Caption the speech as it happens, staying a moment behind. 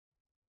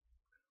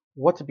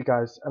What's up, you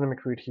guys? Anime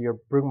Creed here,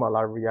 bring my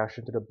live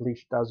reaction to the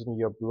Bleach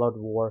 1000-Year Blood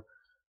War,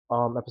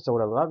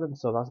 episode 11.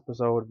 So last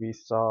episode we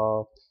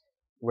saw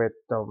with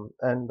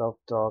end of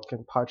the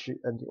Kenpachi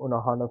and the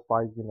Unohana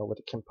fight, with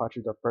the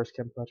Kenpachi, the first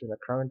Kenpachi and the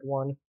current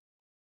one,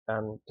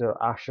 and the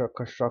actual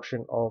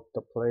construction of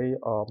the play.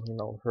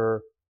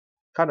 Her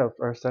kind of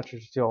her statue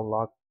still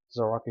unlocked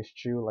Zaraki's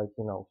true,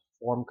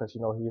 form, because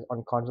he's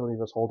unconsciously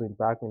was holding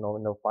back. In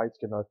the fights,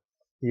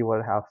 he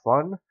will have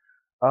fun.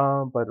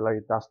 But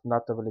like that's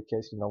not the really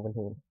case, when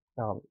he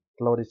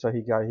loaded, so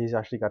he's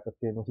actually got the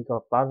feeling he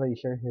got finally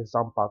hear his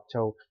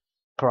Zanpakuto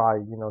cry,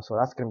 so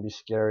that's gonna be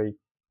scary,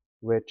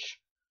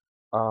 which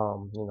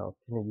can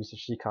use the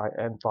Shikai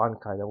and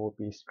Bankai, that would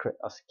be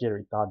a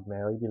scary thought,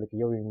 man. It'd be like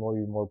you'll be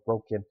more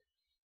broken.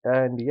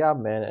 And yeah,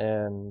 man,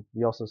 and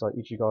we also saw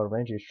Ichigo and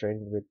Renji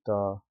training with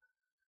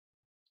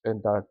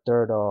in the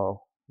third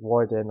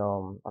warden.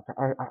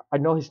 I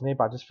know his name,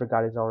 but I just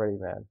forgot it already,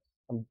 man.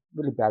 I'm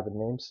really bad with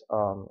names.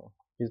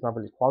 He's not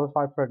really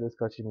qualified for this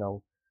because he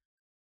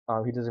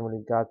doesn't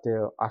really got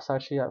the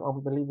Asashi. I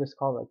believe it's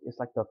called, like it's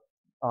like the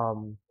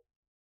um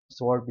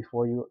sword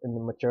before you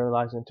and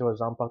materialize into a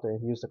Zanpakuto,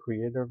 and he was the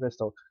creator of it.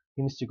 So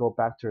he needs to go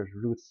back to his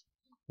roots,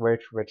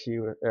 which he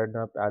ended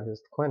up at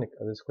his clinic.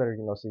 At his clinic,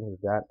 seeing his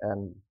dad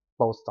and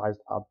both sides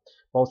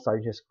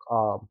his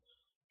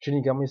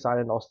Shinigami side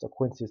and also the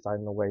Quincy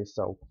side in a way.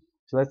 So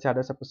let's see how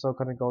this episode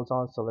kind of goes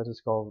on. So let's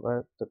just go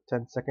at the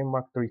 10-second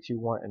mark, 3, 2,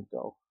 1, and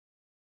go.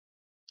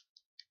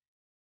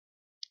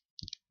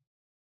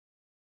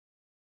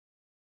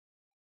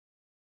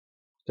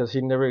 Because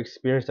he never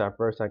experienced that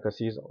first time, because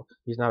he's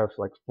not a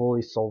like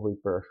fully Soul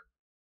Reaper.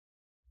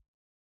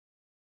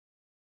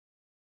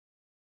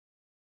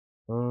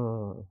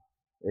 Hmm.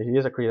 He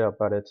is a creator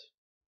about it.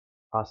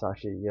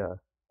 Asashi, yeah,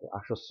 the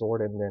actual sword,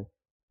 and then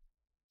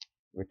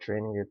with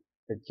training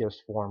it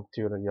gives form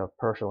to the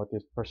person with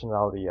his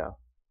personality. Yeah,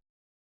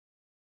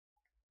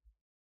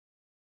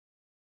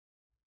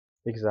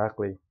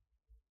 exactly.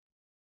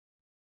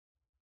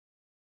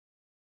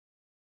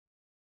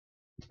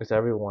 It's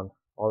everyone.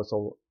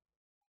 Also,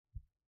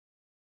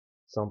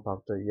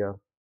 Sanpakto, yeah.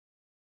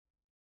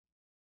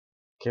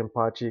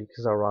 Kenpachi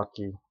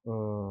Kizaraki.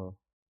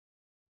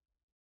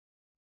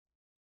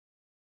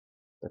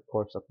 The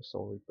corpse of the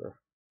Soul Reaper.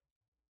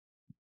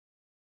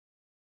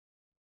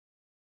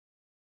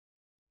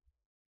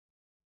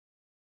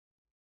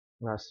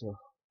 Nice.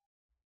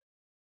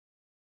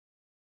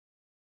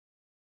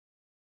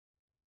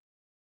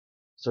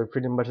 So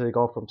pretty much they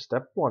go from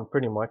step one,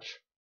 pretty much.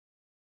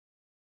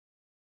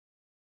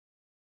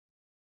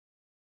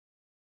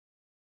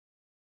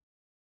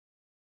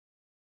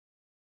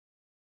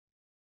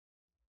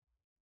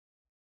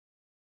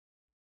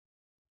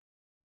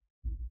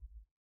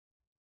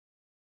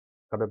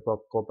 Gotta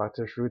go back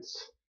to his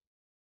roots.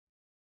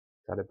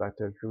 Gotta back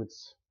to his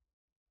roots.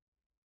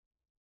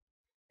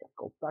 Gotta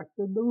go back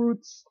to the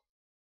roots.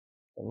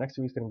 And next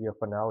week's gonna be a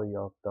finale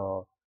of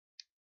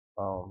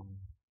um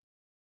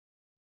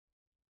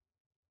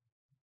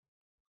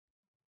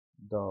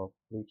the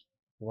Bleach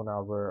 1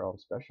 hour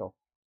special.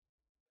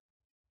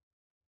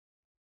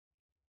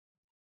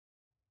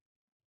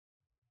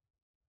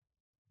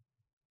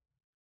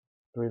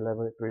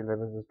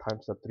 311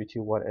 times the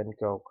 321 and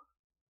go.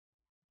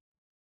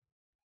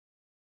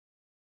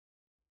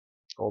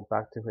 Go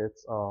back to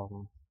his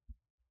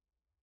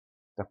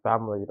the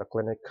family, the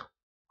clinic,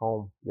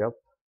 home. Yep.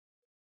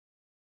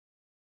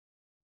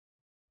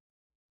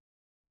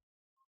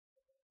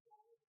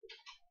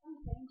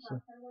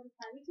 So,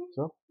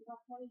 so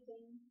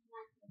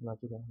not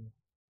too bad.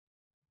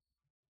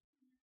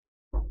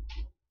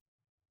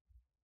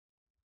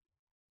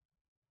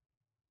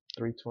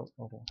 320.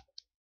 Okay.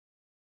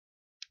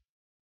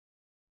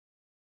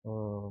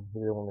 He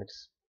didn't want to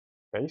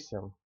face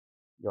him.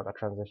 Yo, that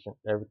transition,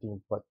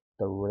 everything but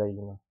the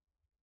rain.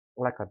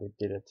 I like how they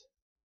did it.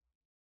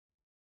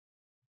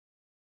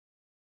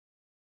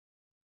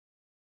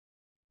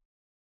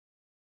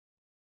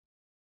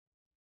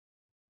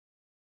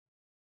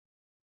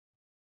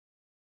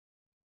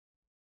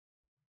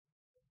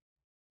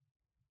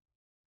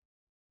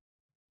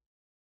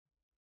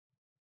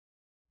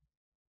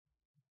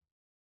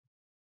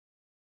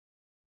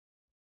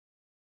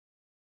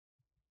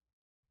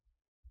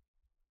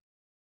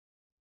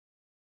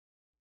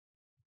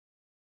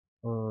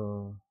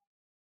 Hmm.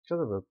 Just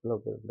a little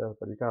bit left,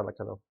 but you gotta like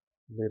kind of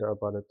later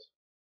about it.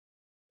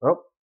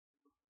 Oh,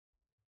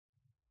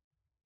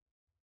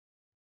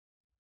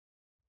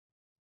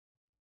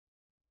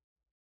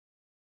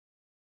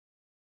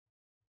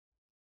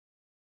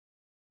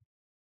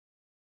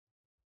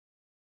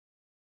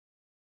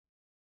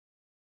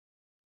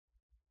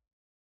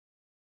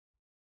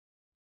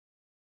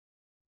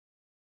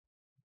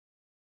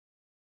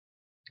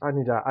 I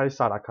knew that. I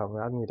saw that coming.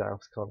 I knew that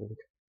was coming.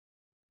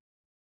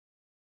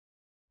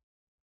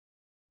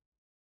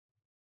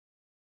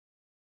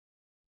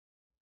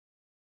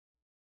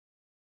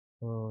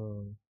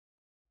 Hmm.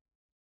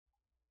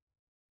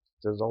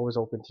 It's always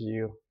open to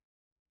you.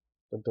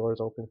 The door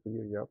is open for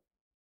you. Yep.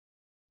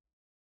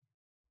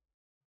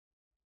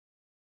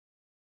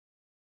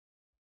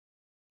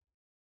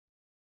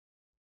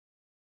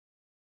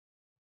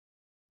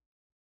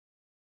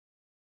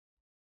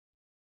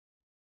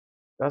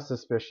 That's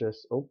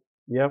suspicious. Oh,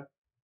 yep,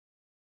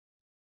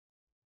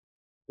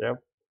 yep.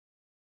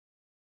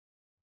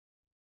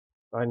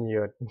 I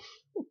knew it.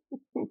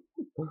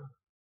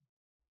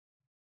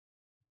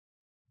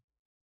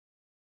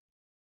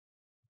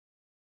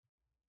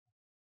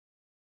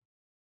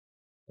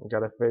 You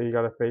gotta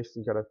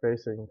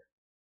facing.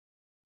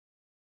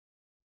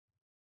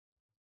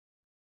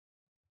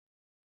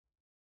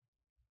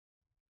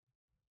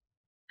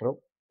 Oh,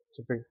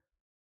 you think,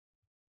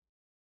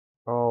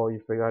 oh,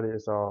 you forgot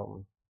it's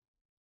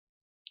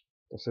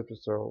the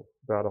supercell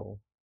battle.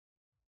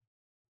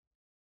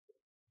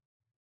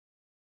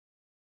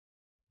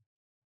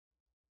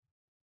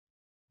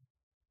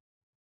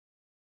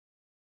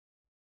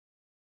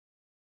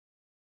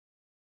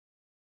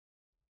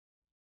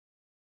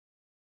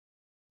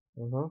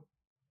 Mm-hmm.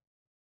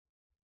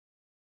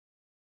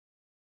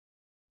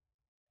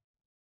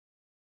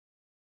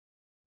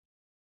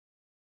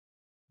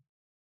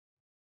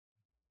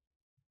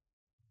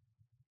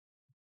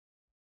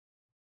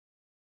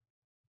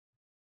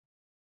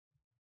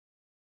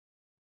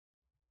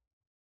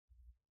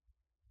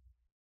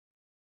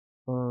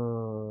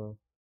 Hmm.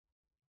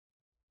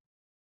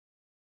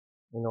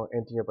 You know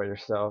anything about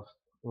yourself?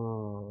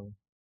 Hmm.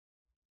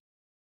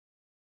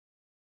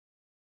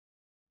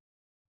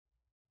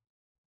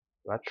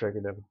 That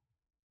triggered him.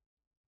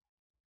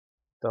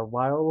 The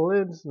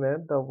violins,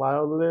 man. The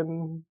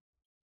violin.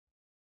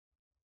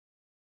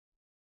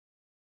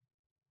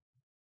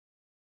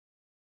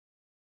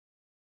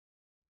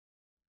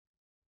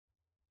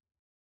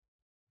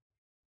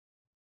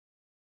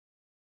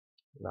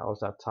 That was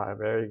that time.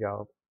 There you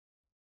go.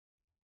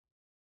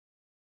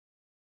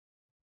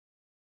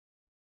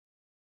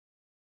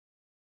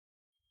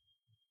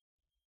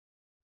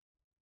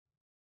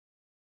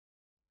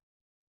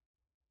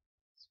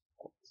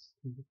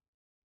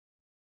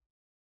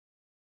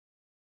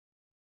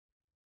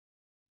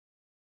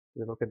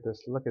 You look at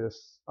this. Look at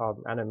this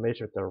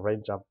animation with the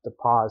range of the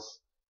pause.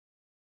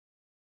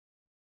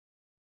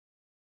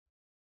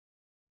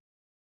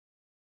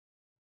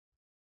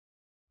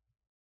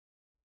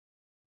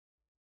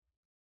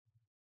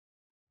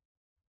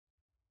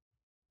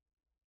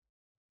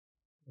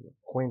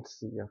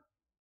 Quincy.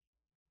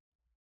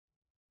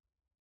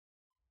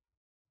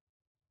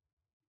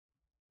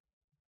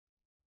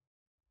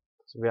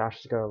 So we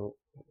actually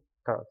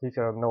he's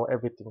gonna know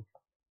everything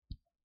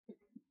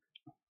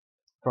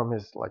from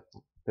his like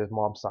his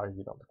mom's side,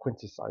 you know, the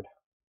Quincy side.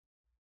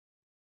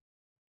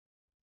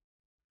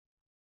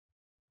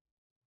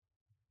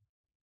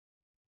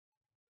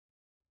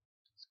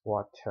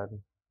 Squad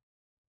 10.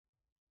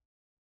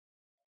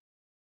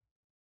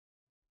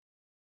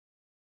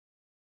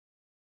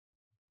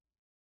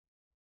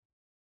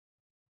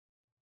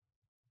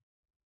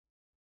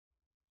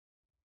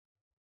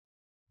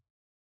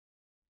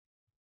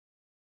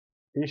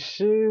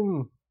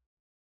 Ishim!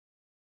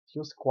 He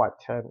was Squad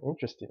 10.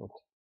 Interesting.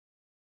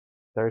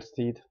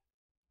 Thirsty.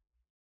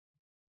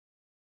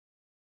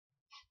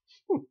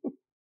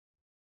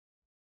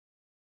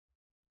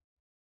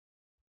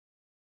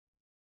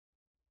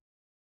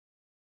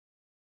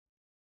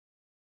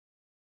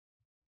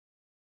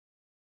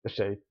 The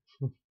shade.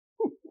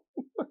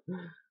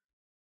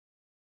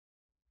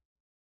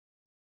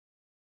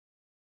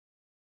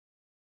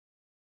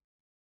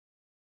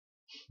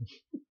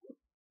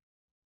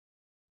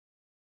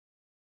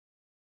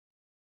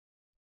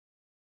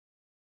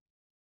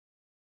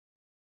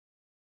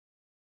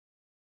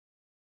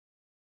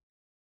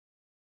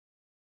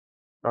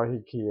 Oh, he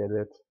keyed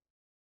it.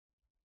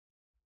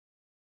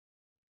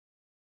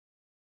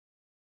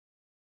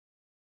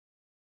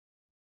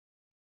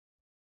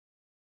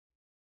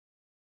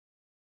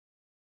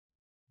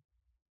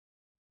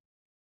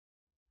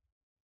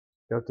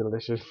 It was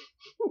delicious.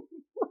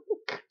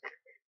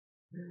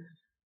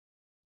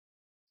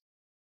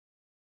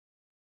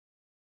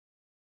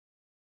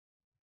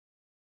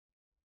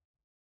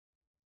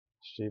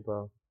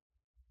 Shiba.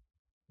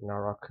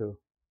 Naraku.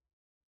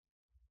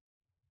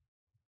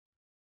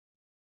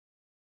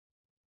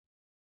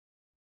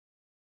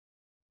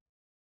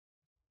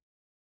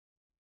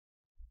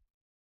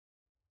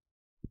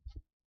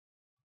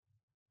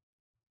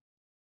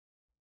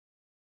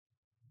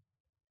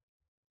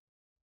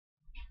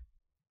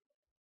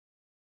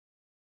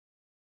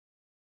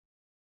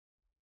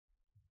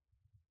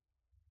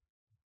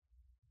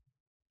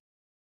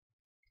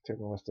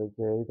 Taking Mr.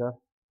 Gator.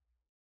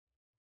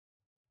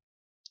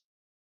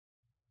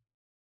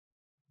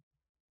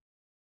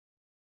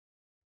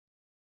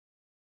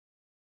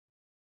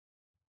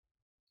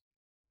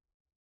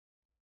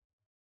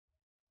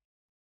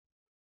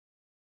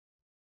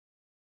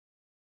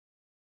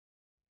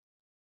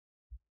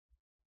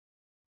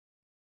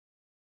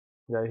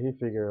 Yeah, he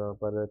figured out,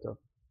 but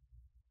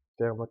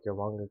damn, look at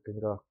Wanga can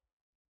go.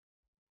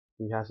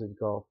 He has to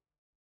go.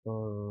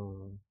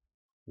 Hmm.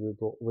 We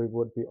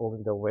would be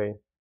only the way.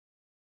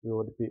 We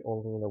would be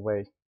only in the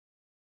way.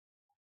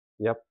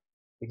 Yep,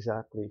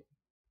 exactly.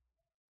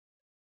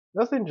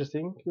 That's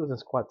interesting. He was in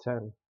squad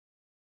 10.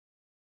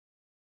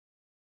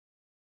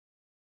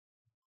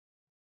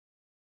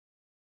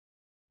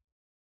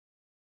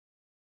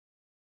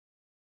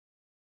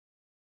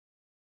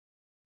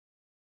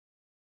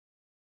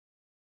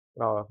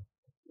 Oh,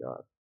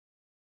 God,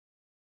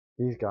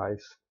 these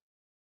guys.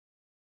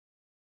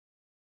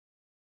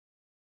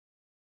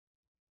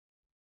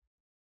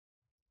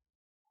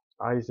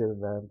 Aizen,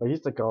 man, but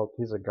he's the goat.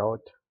 He's a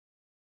goat.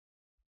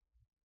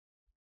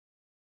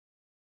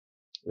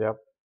 Yep.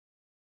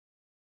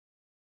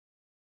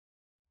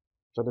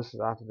 So this is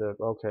after the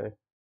okay.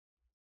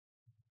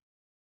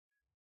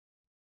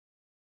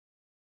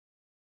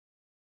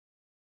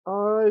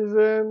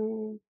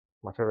 Aizen,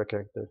 my favorite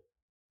character.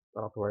 I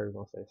don't have to worry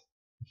about face.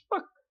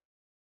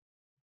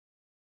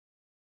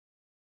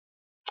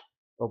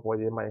 Oh boy,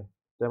 they might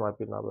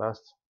be not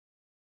last.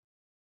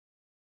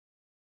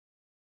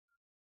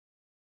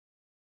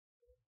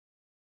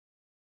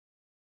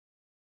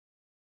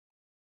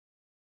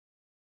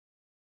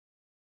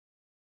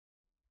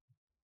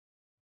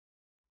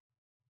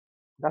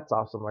 That's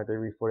awesome, right? They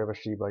reforged a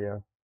Shiba, yeah.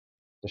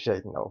 The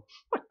shade, no.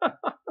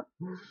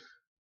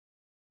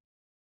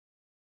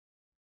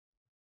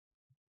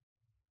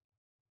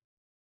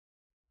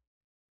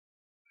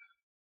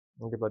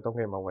 Okay, but don't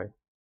get in my way.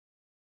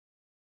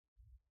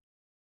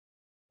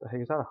 The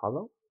heck is that a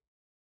hollow?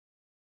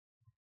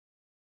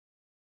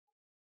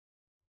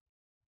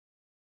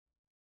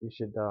 You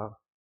should the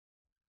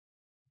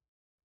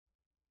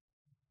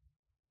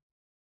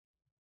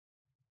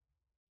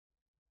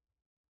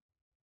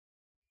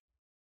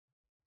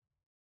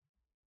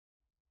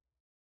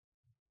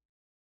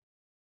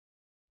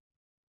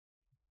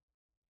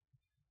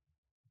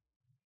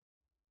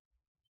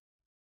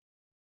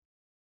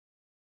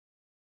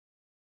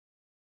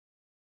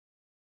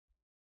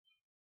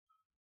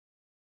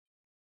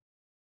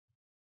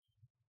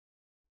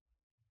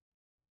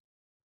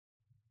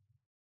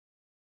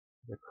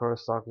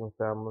Kurosaki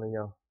family,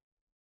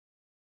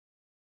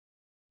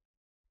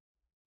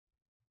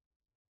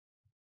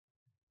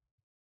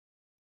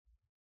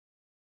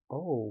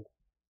 Oh,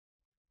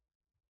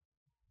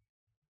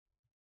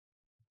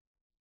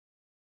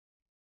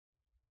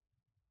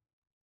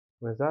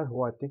 is that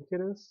who I think it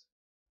is?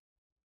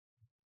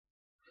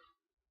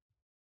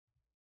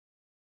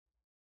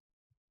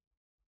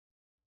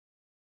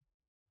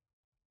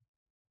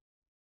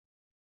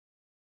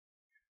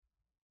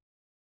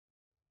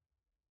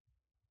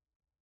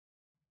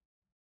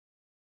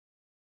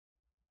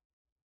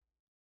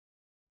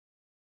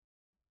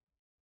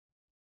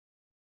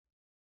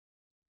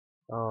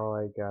 Oh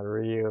my god,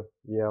 Ryu.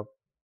 Yep.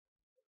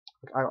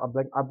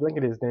 I blinked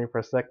at his name for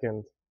a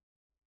second.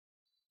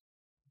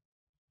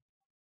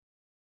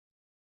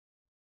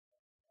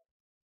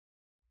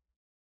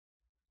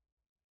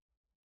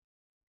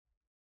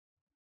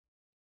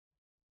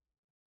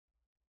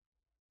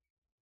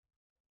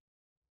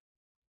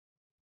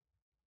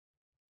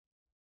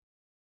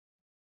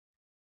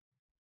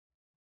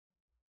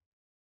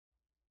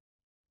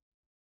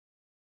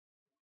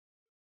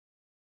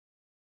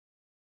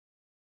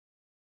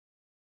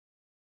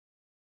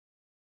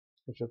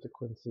 Which is the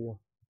Quincy.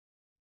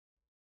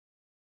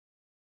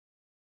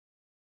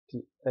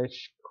 The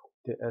H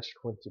the H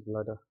Quincy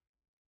blood.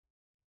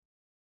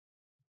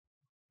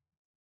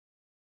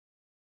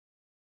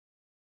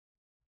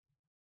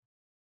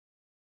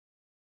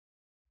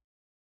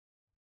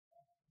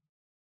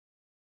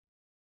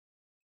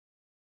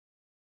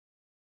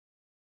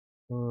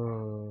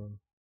 Hmm.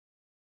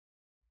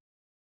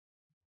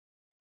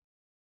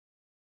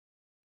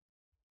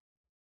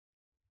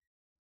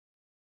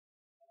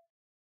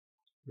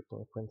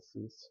 The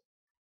Quincy's.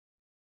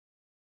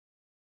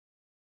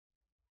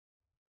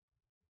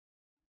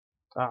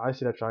 Ah, I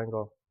see the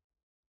triangle.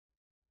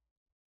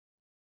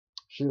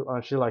 She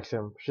likes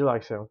him. She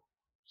likes him.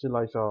 She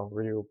likes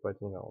Ryu, but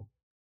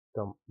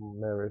the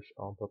marriage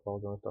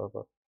proposal and stuff.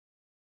 But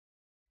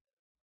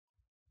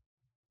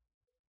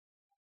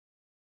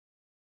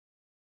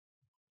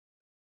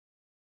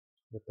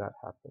if that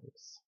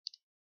happens.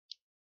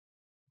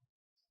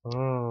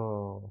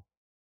 Oh,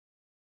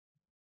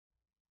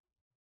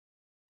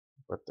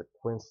 but the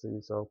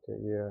Quincy's okay,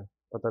 yeah.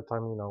 At that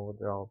time,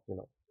 with all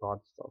God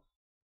stuff.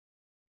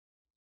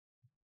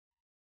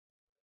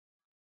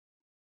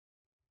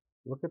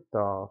 Look at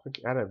the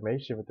freaking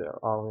animation with the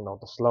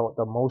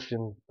the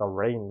motion, the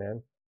rain,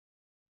 man.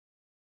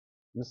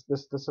 This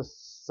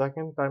is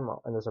second time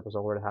in this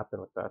episode where it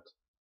happened with that.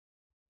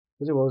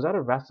 Was that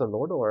a Vasta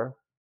Lord or?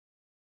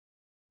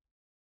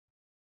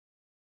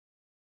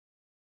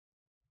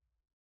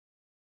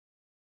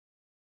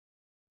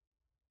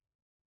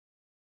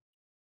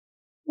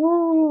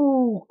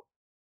 Woo!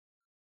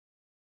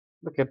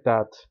 Look at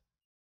that.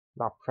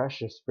 Not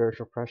pressure,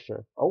 spiritual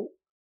pressure. Oh,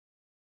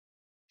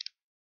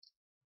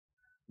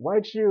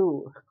 why'd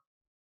you,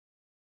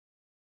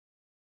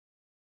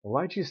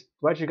 why'd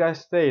you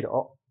guys stay?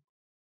 Oh,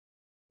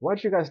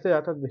 why'd you guys stay?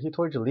 I thought he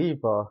told you to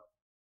leave. A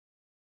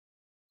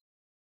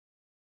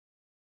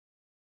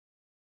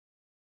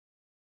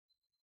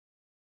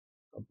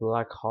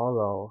Black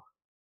Hollow.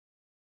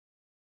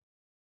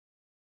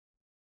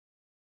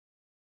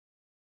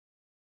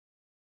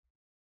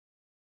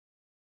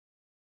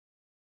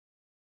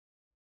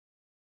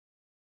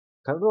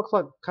 Kind of looks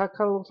like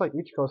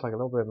Ichigo's like a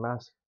little bit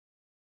masked.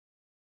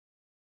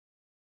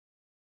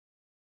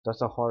 That's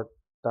the heart.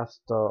 That's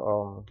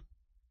the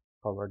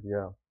covered.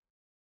 Yeah.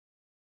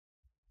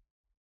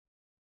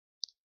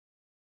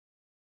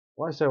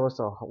 Why say what's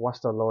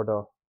the Lord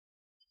of?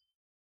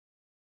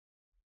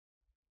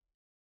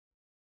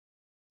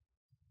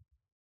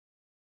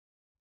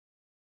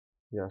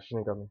 Yeah,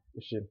 Shinigami.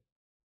 Ishin.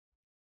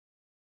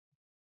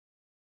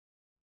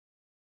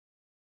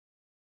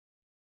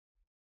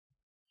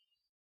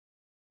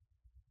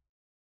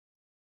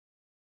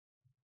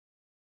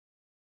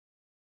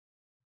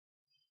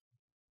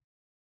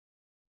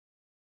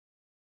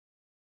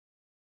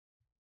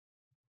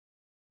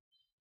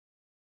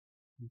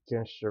 You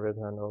can't shove it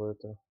hand over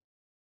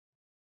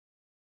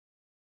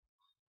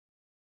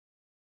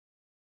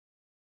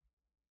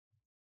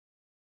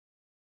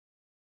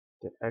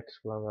the X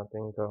one. I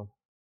think.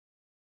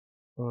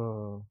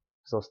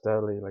 So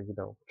steadily, like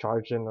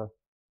charging.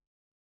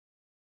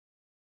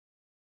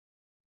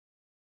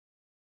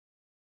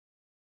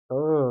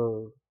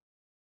 Oh,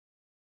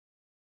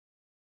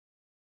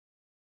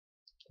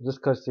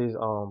 just 'cause he's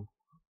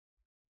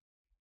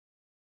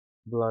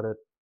blooded.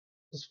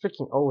 Just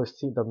freaking always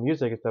see the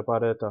music is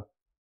about it.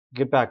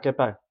 Get back, get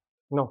back.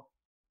 No,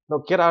 no,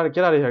 get out of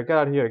here, get out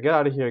of here, get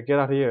out of here, get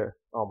out of here.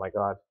 Oh my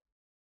god.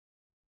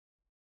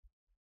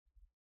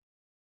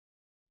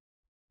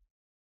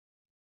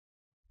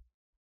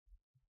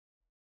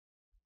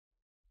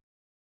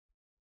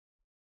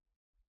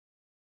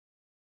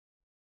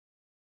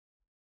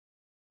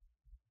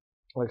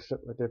 Like shit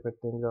with different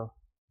things though.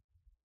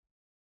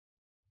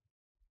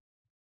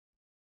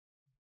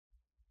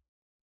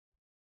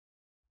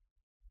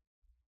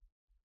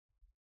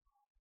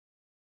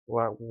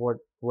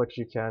 What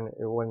you can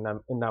when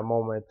in that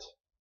moment.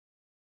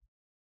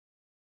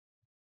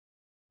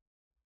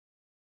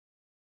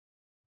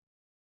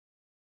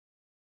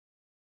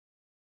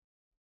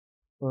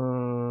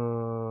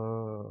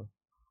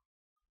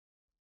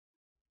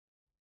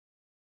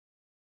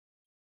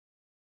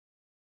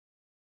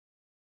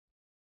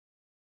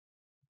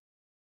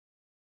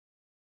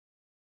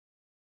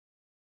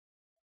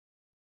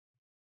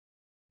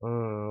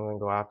 Mm,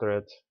 go after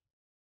it.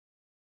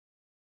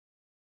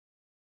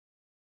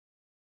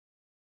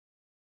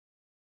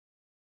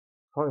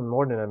 Probably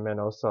more than a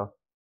minute also.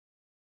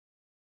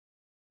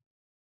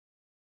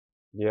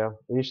 Yeah,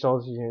 he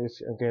shows you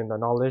again the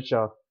knowledge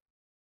of.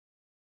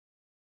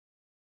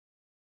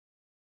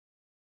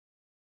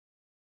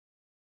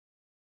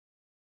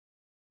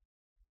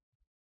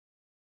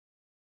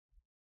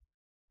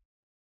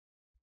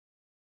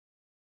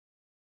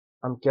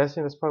 I'm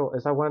guessing that's probably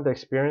is that one of the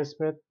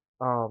experiencement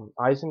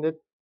eyes in it?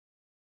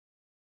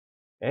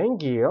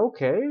 Engie,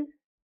 okay.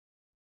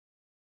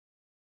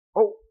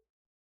 Oh,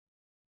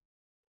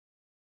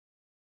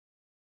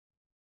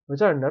 was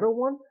there another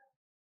one?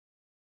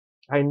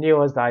 I knew it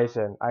was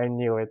Dyson. I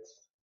knew it.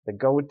 The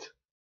goat.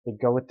 The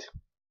goat.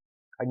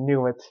 I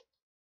knew it.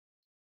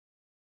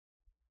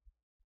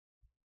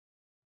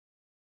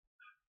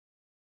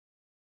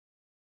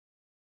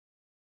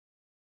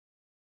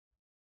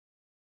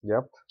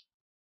 Yep.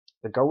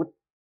 The goat.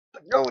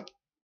 The goat.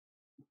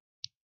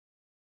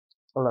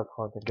 I love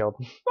calling the goat.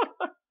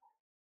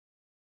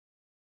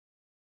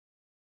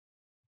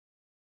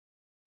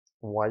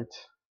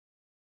 White.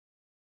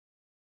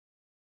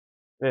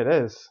 It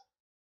is.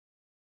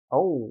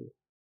 Oh,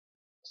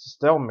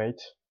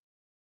 stalemate.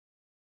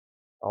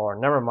 Or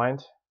never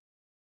mind.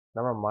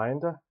 Never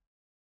mind.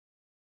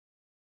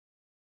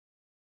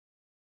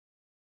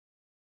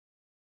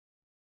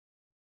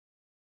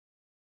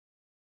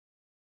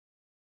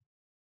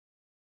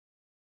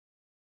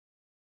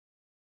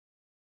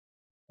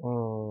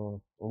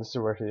 This is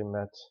where he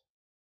met.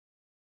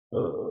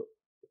 Uh,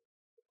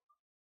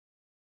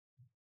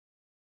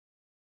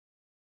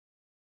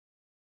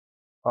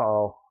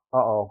 oh. Uh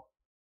oh.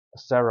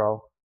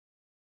 Zero.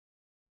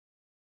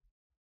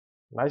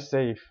 Nice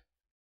save.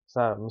 Is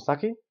that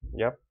Misaki?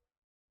 Yep.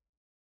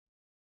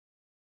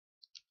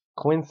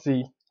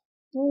 Quincy.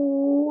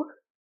 Ooh.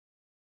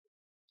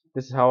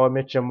 This is how I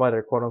met your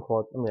mother, quote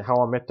unquote. I mean, how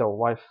I met the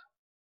wife.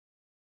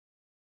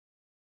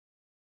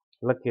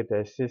 Look at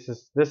this. This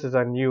is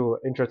a new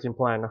interesting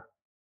plan.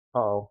 Uh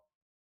oh.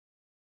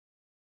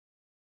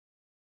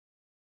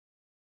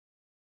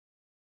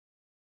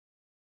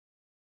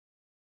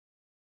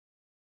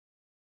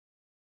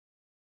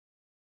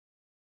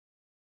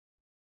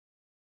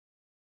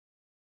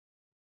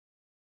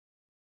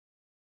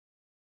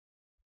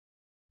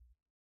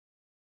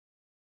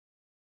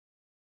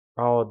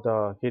 Oh,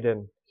 the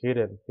hidden.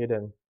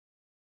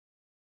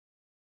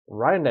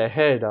 Right in the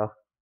head.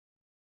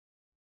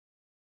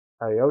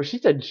 Oh,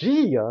 she's a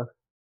G.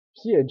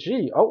 She a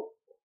G. Oh,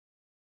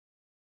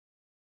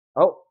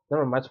 oh.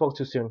 Never mind. I spoke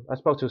too soon. I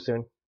spoke too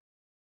soon.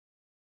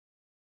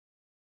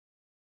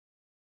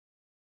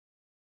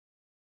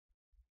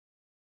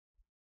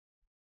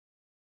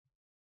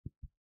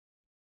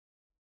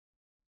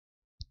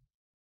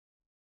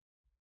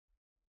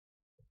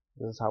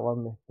 This is how I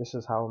met. This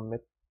is how I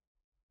met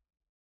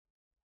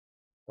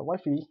the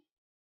wifey.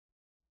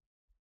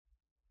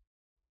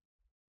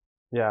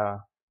 Yeah.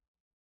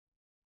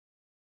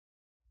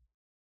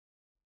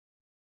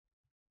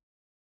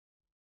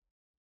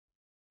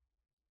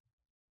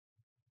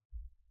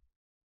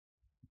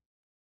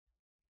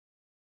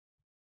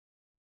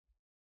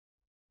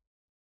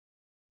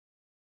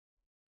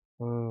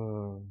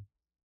 Hmm.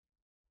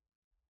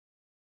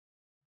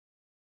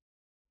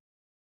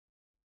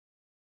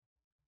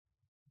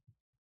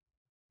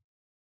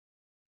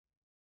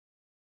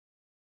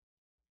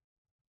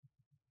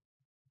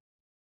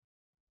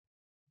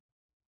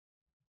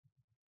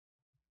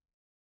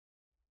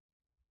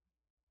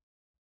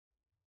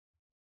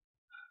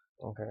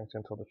 Okay, I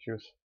can tell the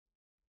truth.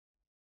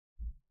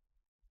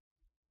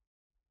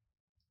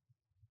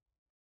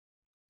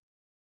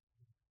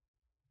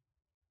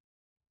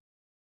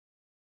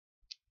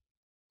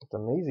 It's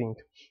amazing.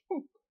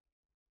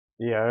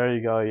 Yeah, there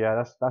you go.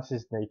 Yeah, that's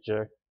his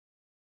nature.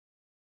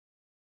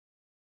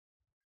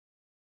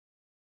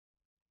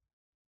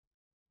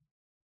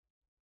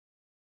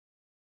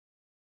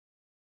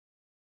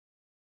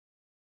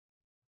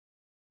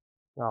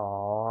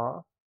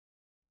 Aww.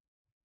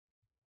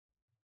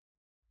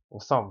 Well,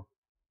 some.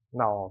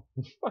 No.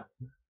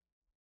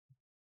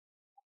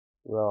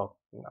 Well,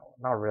 no,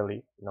 not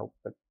really. Nope.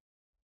 But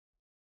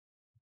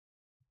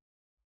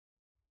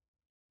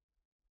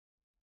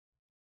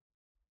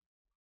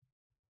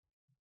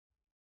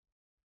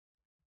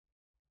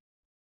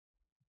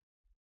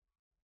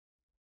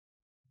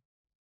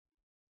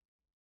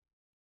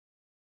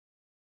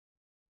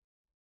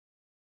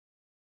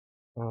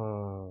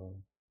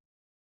hmm.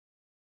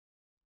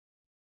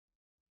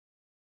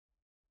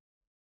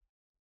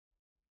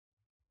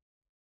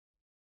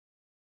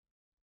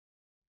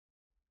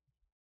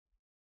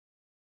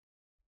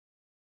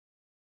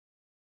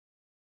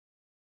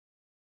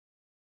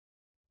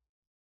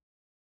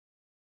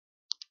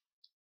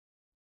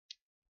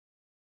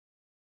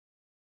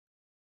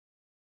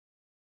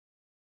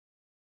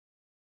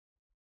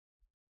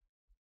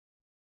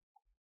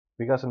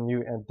 We got some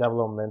new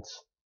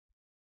developments.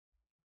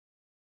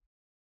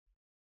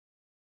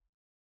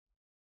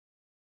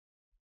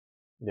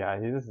 Yeah,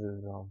 this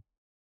is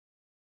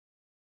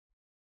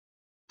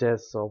Dead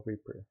Soul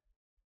Reaper.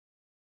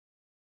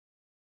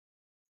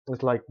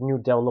 It's like new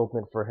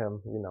development for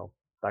him.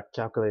 Like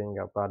calculating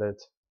about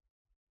it.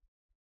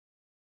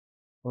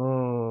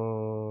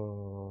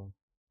 Hmm.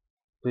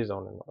 Please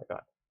don't. Oh my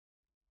god.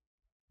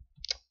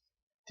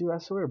 Dude, I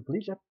swear,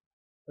 Bleach.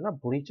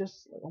 Not Bleach.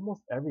 Just like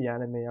almost every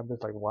anime I've been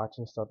like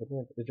watching stuff. I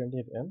think is there anything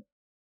at the end?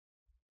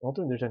 I don't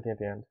think there's anything at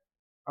the end.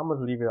 I'm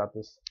gonna leave it at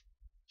this.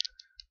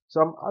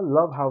 So I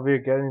love how we're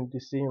getting to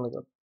seeing like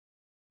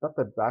not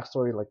the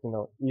backstory, like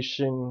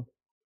Ishin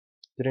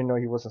didn't know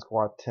he was in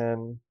Squad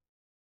 10,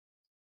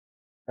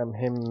 and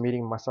him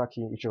meeting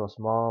Masaki, Ichiro's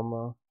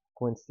mom,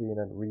 Quincy, and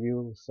then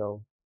Ryu.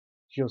 So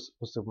she was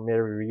supposed to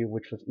marry Ryu,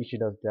 which was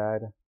Ishida's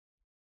dad.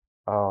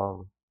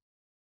 Um,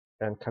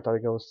 and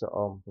Katari goes to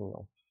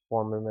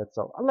form him.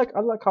 So I like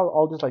how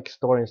all this like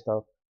story and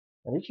stuff.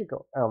 And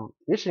Ichigo,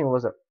 Ishin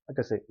was a like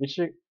I say,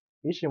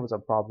 Ishin was a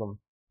problem.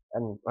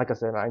 And like I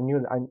said, I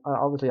knew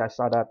obviously I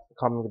saw that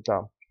coming with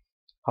the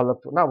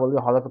not really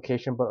a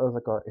holification, but it was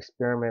like a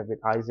experiment with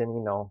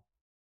Aizen.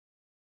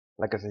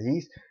 Like I said,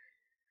 he's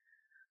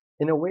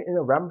in a way, in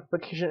a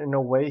ramification, in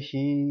a way,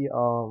 he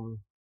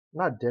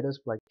not did this,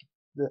 but like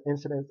the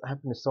incidents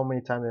happened so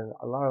many times, and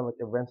a lot of like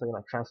events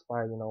like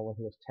transpired. When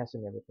he was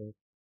testing everything.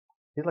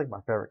 He's like my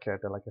favorite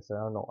character. Like I said,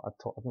 I don't know. I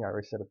think I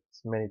already said it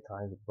many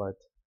times, but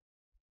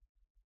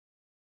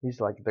he's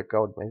like the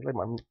goat, man. He's like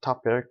my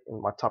top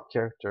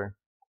character.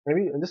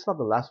 Maybe and this is not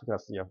the last we're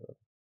gonna see of him.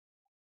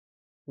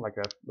 Like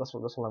that's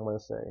what I'm gonna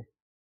say.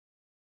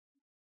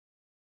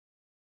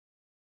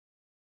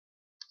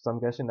 So I'm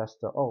guessing that's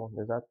the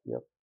is that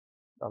yep.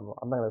 I'm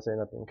not gonna say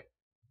nothing.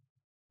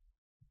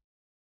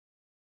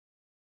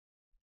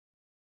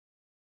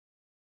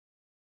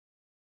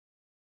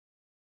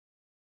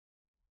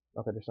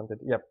 Okay, there's something.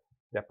 Yep,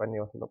 yep. I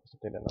knew there was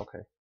something then. Okay,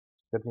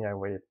 good thing I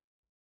waited.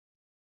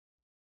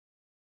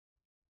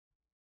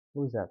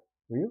 Who is that?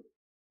 Ryu?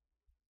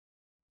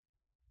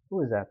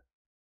 Who is that?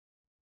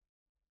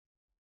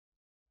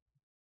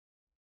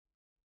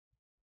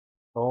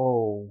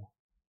 Oh,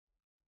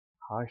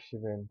 harsh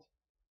event.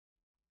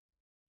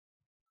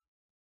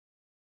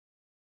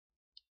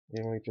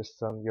 Even with your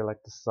son, you're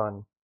like the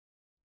sun.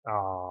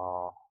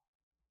 Ah,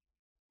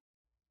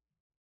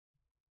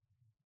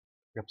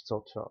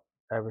 episode 12.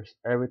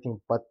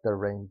 Everything but the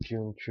rain.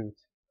 June truth.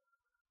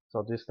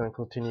 So this is gonna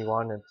continue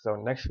on, and so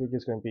next week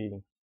is gonna be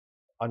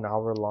an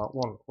hour long.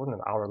 Well, wasn't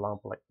an hour long,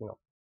 but like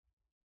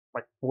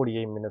like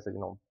 48 minutes,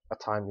 of, a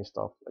time and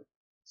stuff. Like,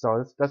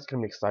 so that's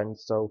gonna be exciting.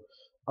 So,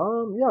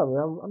 yeah,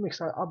 man, I'm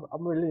excited.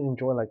 I'm really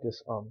enjoying like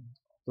this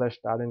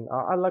fleshed out, and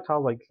I like how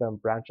like them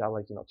branch out,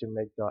 like to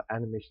make the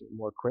animation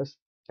more crisp.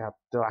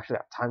 They'll actually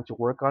have time to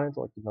work on it,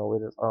 like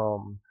it is.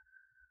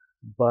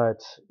 But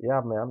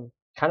yeah, man, I'm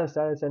kind of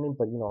sad it's ending,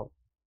 but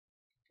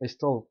it's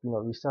still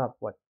we still have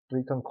what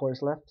three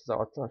concourse left,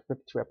 so it's not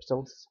 52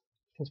 episodes. I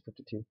think it's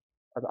 52.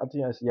 I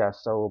think it's yeah.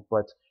 So,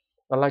 but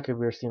I like it.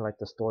 We're seeing like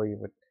the story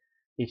with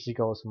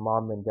Ichigo's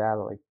mom and dad.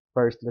 Like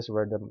first, this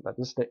where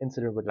this is the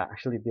incident where like,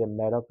 actually they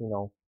met up.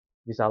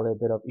 We saw a little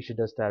bit of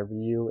Ishida's dad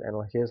Ryu and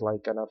his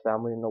like kind of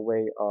family in a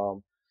way.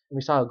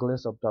 We saw a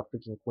glimpse of the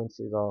freaking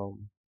Quincy's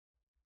um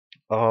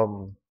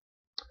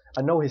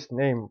I know his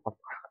name.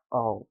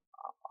 Oh,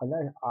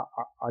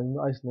 I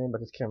know his name,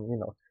 but it's can't,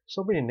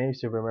 so many names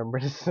to remember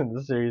this in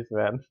the series,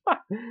 man.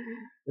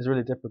 It's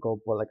really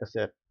difficult, but like I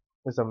said,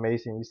 it's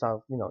amazing. We saw,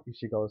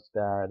 Ichigo's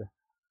dad,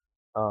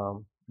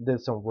 did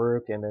some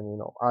work, and then,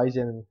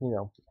 Aizen,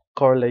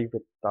 correlate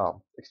with,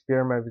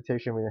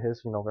 experimentation with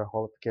his, the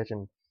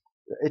qualification.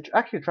 It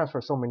actually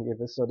transfers so many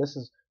events. So this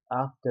is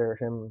after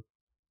him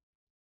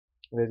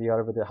with the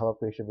other, with the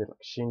qualification with like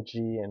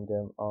Shinji and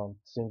then,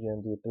 Shinji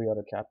and the three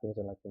other captains,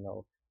 and like,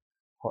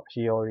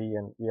 Hiyori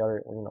and the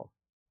other,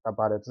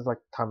 about it. It's like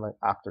timeline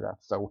after that.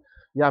 So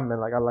yeah, man,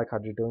 like I like how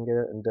you're doing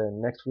it. And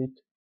then next week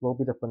will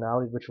be the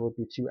finale, which will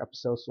be 2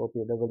 episodes. So will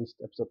be the released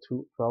episode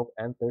 2, 12,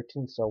 and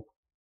 13. So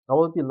I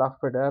will be left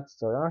for that.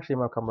 So I actually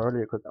might come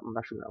earlier because I'm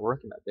actually not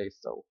working that day.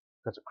 So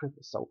because of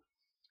Christmas. So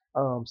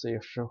yeah,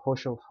 sure,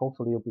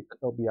 hopefully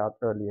it'll be out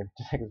earlier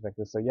than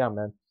expected. So yeah,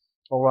 man.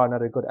 Overall,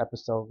 another good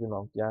episode.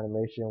 The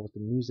animation with the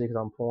music is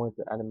on point,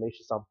 the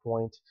animation is on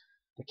point,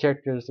 the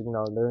characters,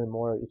 learning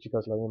more.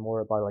 Ichigo's learning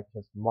more about like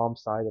his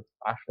mom's side of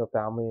actual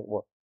family,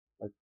 what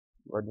like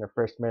or their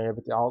first marriage,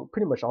 everything, all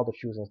pretty much all the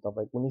shoes and stuff.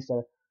 Like when he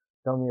said,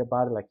 tell me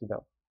about it, like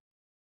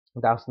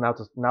that's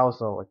now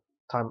so like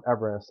time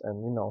Everest,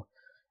 and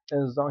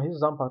his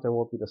Zanpakuto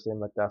will be the same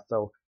like that.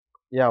 So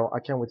yeah, I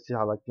can't wait to see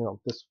how like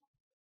this,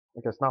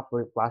 like it's not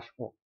really not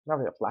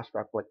really a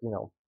flashback, but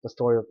the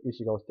story of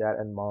Ichigo's dad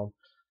and mom,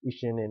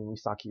 Ishin and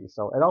Misaki.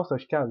 So and also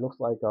she kind of looks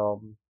like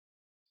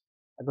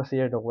I can see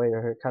her the way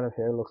her kind of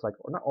hair looks like,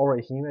 not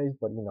Orihime's,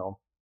 but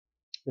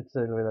it's a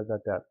little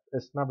that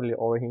it's not really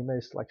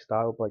Orihime's like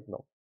style, but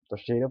the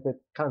shade of it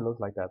kind of looks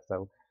like that.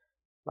 So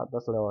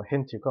that's a little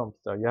hint to come.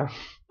 So yeah,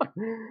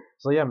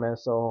 so yeah, man.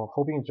 So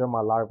hope you enjoyed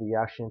my live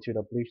reaction to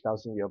the Bleach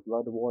Thousand Year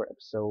Blood War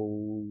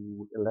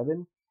episode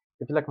 11.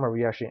 If you like my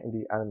reaction in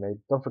the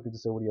anime, don't forget to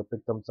give the video a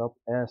big thumbs up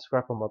and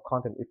subscribe for more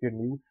content if you're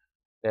new.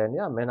 And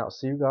yeah, man, I'll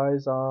see you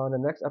guys on the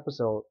next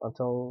episode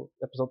until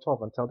episode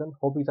 12. Until then,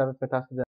 hope you guys have a fantastic day.